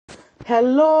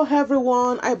Hello,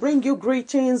 everyone. I bring you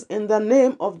greetings in the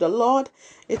name of the Lord.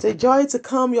 It's a joy to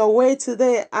come your way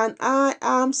today, and I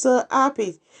am so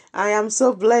happy. I am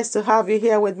so blessed to have you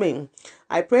here with me.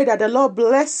 I pray that the Lord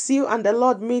bless you and the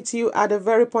Lord meet you at the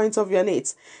very point of your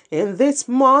needs. In this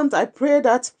month, I pray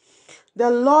that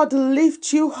the Lord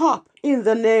lift you up in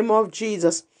the name of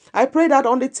Jesus. I pray that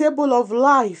on the table of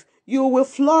life, you will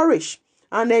flourish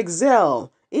and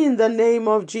excel in the name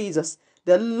of Jesus.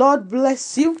 The Lord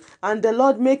bless you and the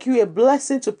Lord make you a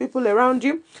blessing to people around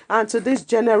you and to this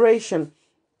generation.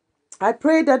 I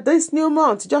pray that this new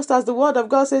month, just as the word of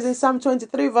God says in Psalm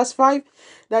 23 verse 5,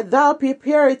 that thou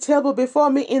prepare a table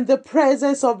before me in the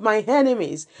presence of my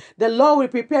enemies. The Lord will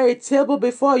prepare a table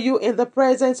before you in the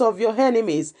presence of your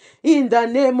enemies. In the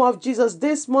name of Jesus,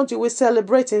 this month you will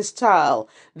celebrate in style.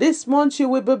 This month you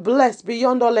will be blessed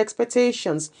beyond all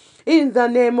expectations. In the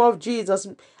name of Jesus.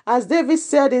 As David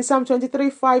said in Psalm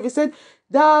 23:5, he said,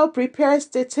 thou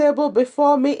preparest a table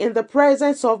before me in the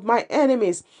presence of my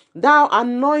enemies. Thou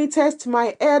anointest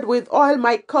my head with oil,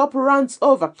 my cup runs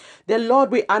over. The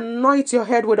Lord will anoint your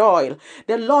head with oil.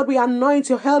 The Lord will anoint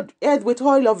your head with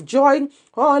oil of joy,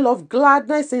 oil of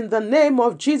gladness in the name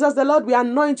of Jesus. The Lord will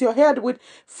anoint your head with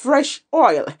fresh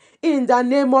oil in the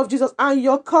name of Jesus, and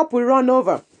your cup will run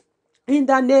over. In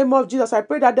the name of Jesus, I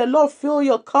pray that the Lord fill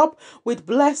your cup with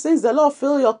blessings. The Lord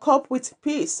fill your cup with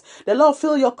peace. The Lord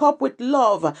fill your cup with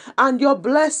love. And your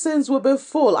blessings will be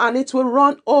full and it will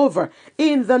run over.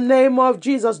 In the name of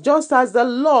Jesus, just as the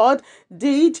Lord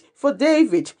did for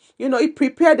David. He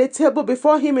prepared a table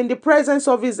before him in the presence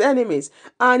of his enemies,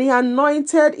 and he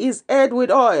anointed his head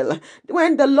with oil.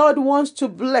 When the Lord wants to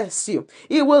bless you,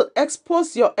 he will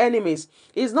expose your enemies.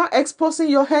 He's not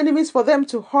exposing your enemies for them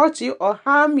to hurt you or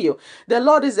harm you. The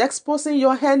Lord is exposing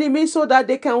your enemies so that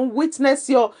they can witness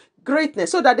your greatness,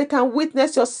 so that they can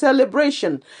witness your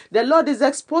celebration. The Lord is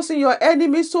exposing your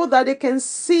enemies so that they can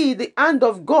see the hand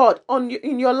of God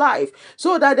in your life,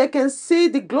 so that they can see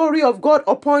the glory of God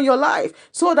upon your life,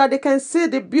 so that they can see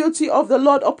the beauty of the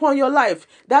Lord upon your life.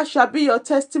 That shall be your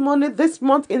testimony this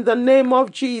month in the name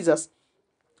of Jesus.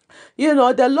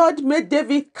 The Lord made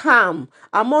David calm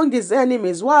among his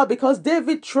enemies. Why? Because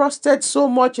David trusted so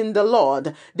much in the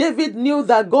Lord. David knew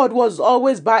that God was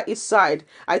always by his side.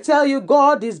 I tell you,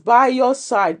 God is by your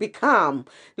side. Be calm.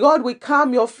 God will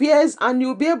calm your fears and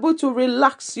you'll be able to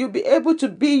relax. You'll be able to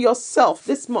be yourself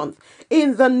this month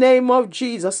in the name of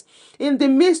Jesus. In the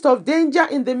midst of danger,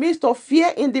 in the midst of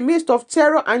fear, in the midst of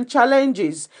terror and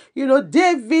challenges,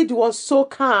 David was so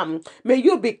calm. May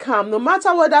you be calm. No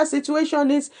matter what that situation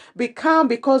is, be calm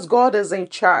because God is in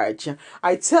charge.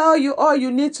 I tell you, all you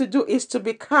need to do is to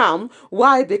be calm.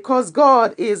 Why? Because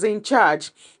God is in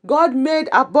charge. God made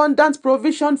abundant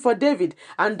provision for David,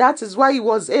 and that is why he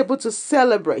was able to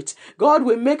celebrate. God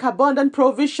will make abundant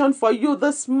provision for you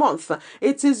this month.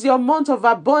 It is your month of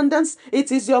abundance.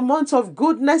 It is your month of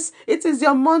goodness. It is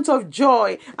your month of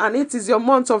joy, and it is your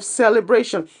month of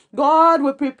celebration. God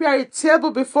will prepare a table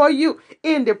before you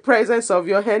in the presence of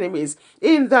your enemies.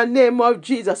 In the name of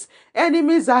Jesus.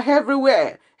 Enemies are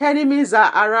everywhere. Enemies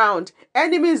are around.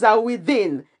 Enemies are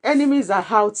within. Enemies are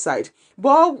outside.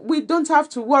 But we don't have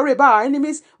to worry about our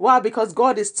enemies. Why? Because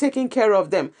God is taking care of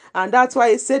them. And that's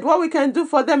why he said what we can do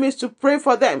for them is to pray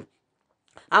for them.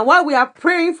 And while we are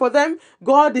praying for them,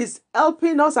 God is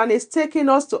helping us and is taking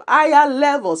us to higher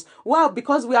levels. Well,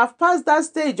 because we have passed that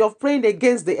stage of praying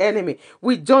against the enemy.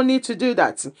 We don't need to do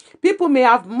that. People may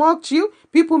have mocked you.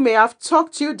 People may have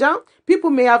talked you down. People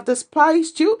may have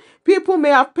despised you. People may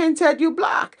have painted you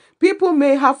black. People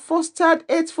may have fostered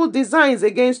hateful designs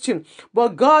against you.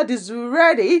 But God is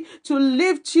ready to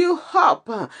lift you up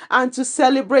and to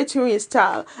celebrate you in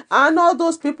style. And all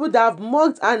those people that have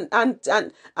mocked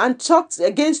and talked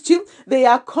against you, they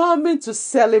are coming to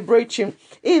celebrate you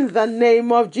in the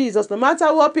name of Jesus. No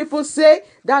matter what people say,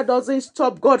 that doesn't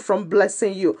stop God from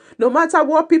blessing you. No matter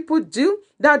what people do,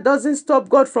 that doesn't stop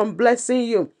God from blessing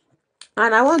you.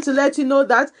 And I want to let you know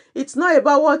that it's not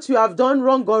about what you have done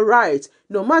wrong or right.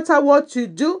 No matter what you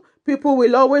do, people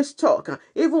will always talk.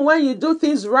 Even when you do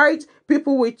things right,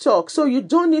 people will talk. So you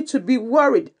don't need to be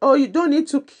worried, or you don't need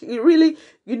to really,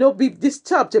 be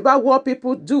disturbed about what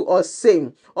people do or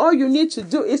say. All you need to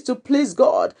do is to please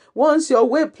God. Once your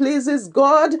way pleases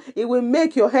God, it will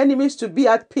make your enemies to be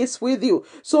at peace with you.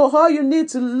 So all you need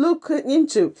to look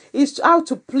into is how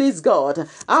to please God,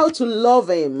 how to love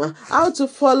him, how to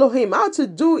follow him, how to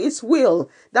do his will.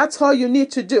 That's all you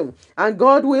need to do. And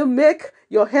God will make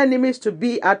your enemies to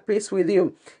be at peace with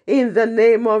you. In the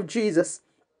name of Jesus.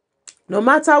 No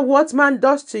matter what man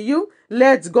does to you,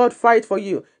 let God fight for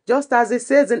you. Just as it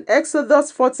says in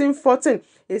Exodus 14:14,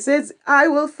 It says, I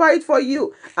will fight for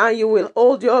you and you will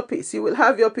hold your peace. You will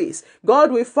have your peace.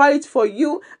 God will fight for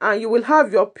you and you will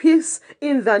have your peace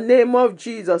in the name of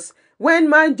Jesus. When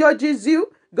man judges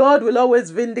you, God will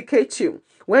always vindicate you.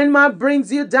 When man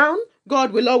brings you down,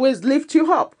 God will always lift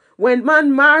you up. When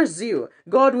man mars you,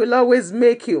 God will always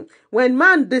make you. When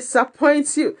man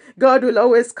disappoints you, God will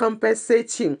always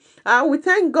compensate you. We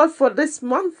thank God for this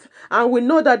month, and we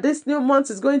know that this new month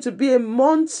is going to be a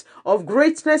month of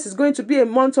greatness. It's going to be a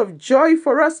month of joy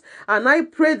for us. And I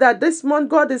pray that this month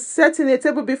God is setting a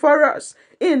table before us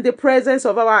in the presence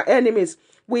of our enemies.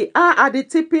 We are at the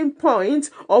tipping point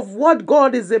of what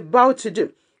God is about to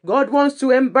do. God wants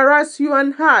to embarrass you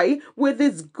and I with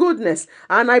His goodness.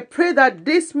 And I pray that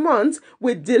this month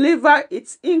will deliver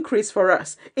its increase for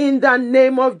us in the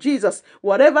name of Jesus.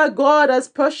 Whatever God has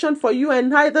portioned for you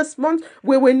and I this month,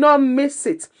 we will not miss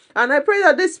it. And I pray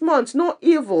that this month, no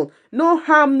evil, no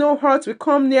harm, no hurt will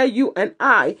come near you and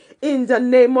I in the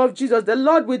name of Jesus. The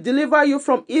Lord will deliver you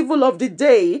from evil of the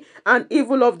day and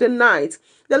evil of the night.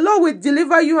 The Lord will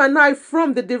deliver you and I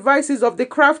from the devices of the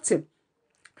crafty.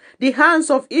 The hands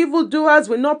of evildoers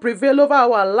will not prevail over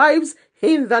our lives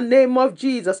in the name of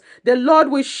Jesus. The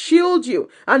Lord will shield you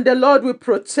and the Lord will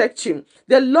protect you.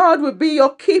 The Lord will be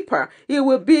your keeper. He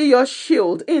will be your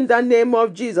shield in the name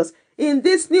of Jesus. In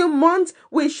this new month,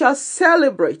 we shall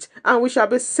celebrate and we shall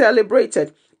be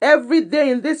celebrated. Every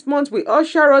day in this month, we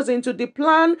usher us into the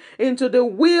plan, into the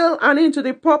will, and into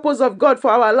the purpose of God for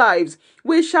our lives.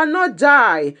 We shall not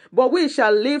die, but we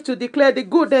shall live to declare the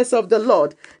goodness of the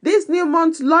Lord. This new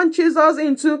month launches us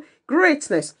into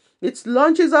greatness. It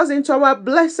launches us into our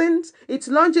blessings. It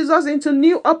launches us into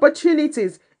new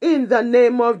opportunities in the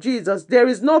name of Jesus. There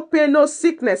is no pain, no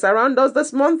sickness around us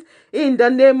this month. In the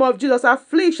name of Jesus,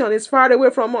 affliction is far away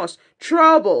from us.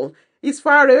 Trouble is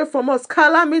far away from us.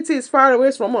 Calamity is far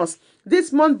away from us.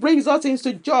 This month brings us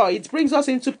into joy. It brings us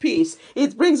into peace.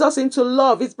 It brings us into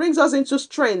love. It brings us into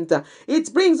strength.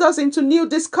 It brings us into new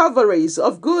discoveries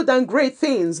of good and great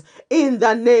things in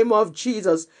the name of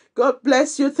Jesus. God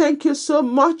bless you. Thank you so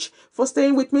much for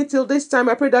staying with me till this time.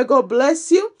 I pray that God bless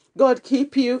you, God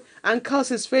keep you, and cause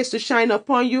His face to shine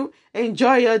upon you.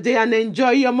 Enjoy your day and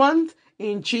enjoy your month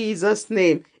in Jesus'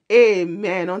 name.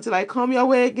 Amen. Until I come your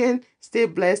way again, stay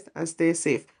blessed and stay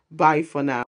safe. Bye for now.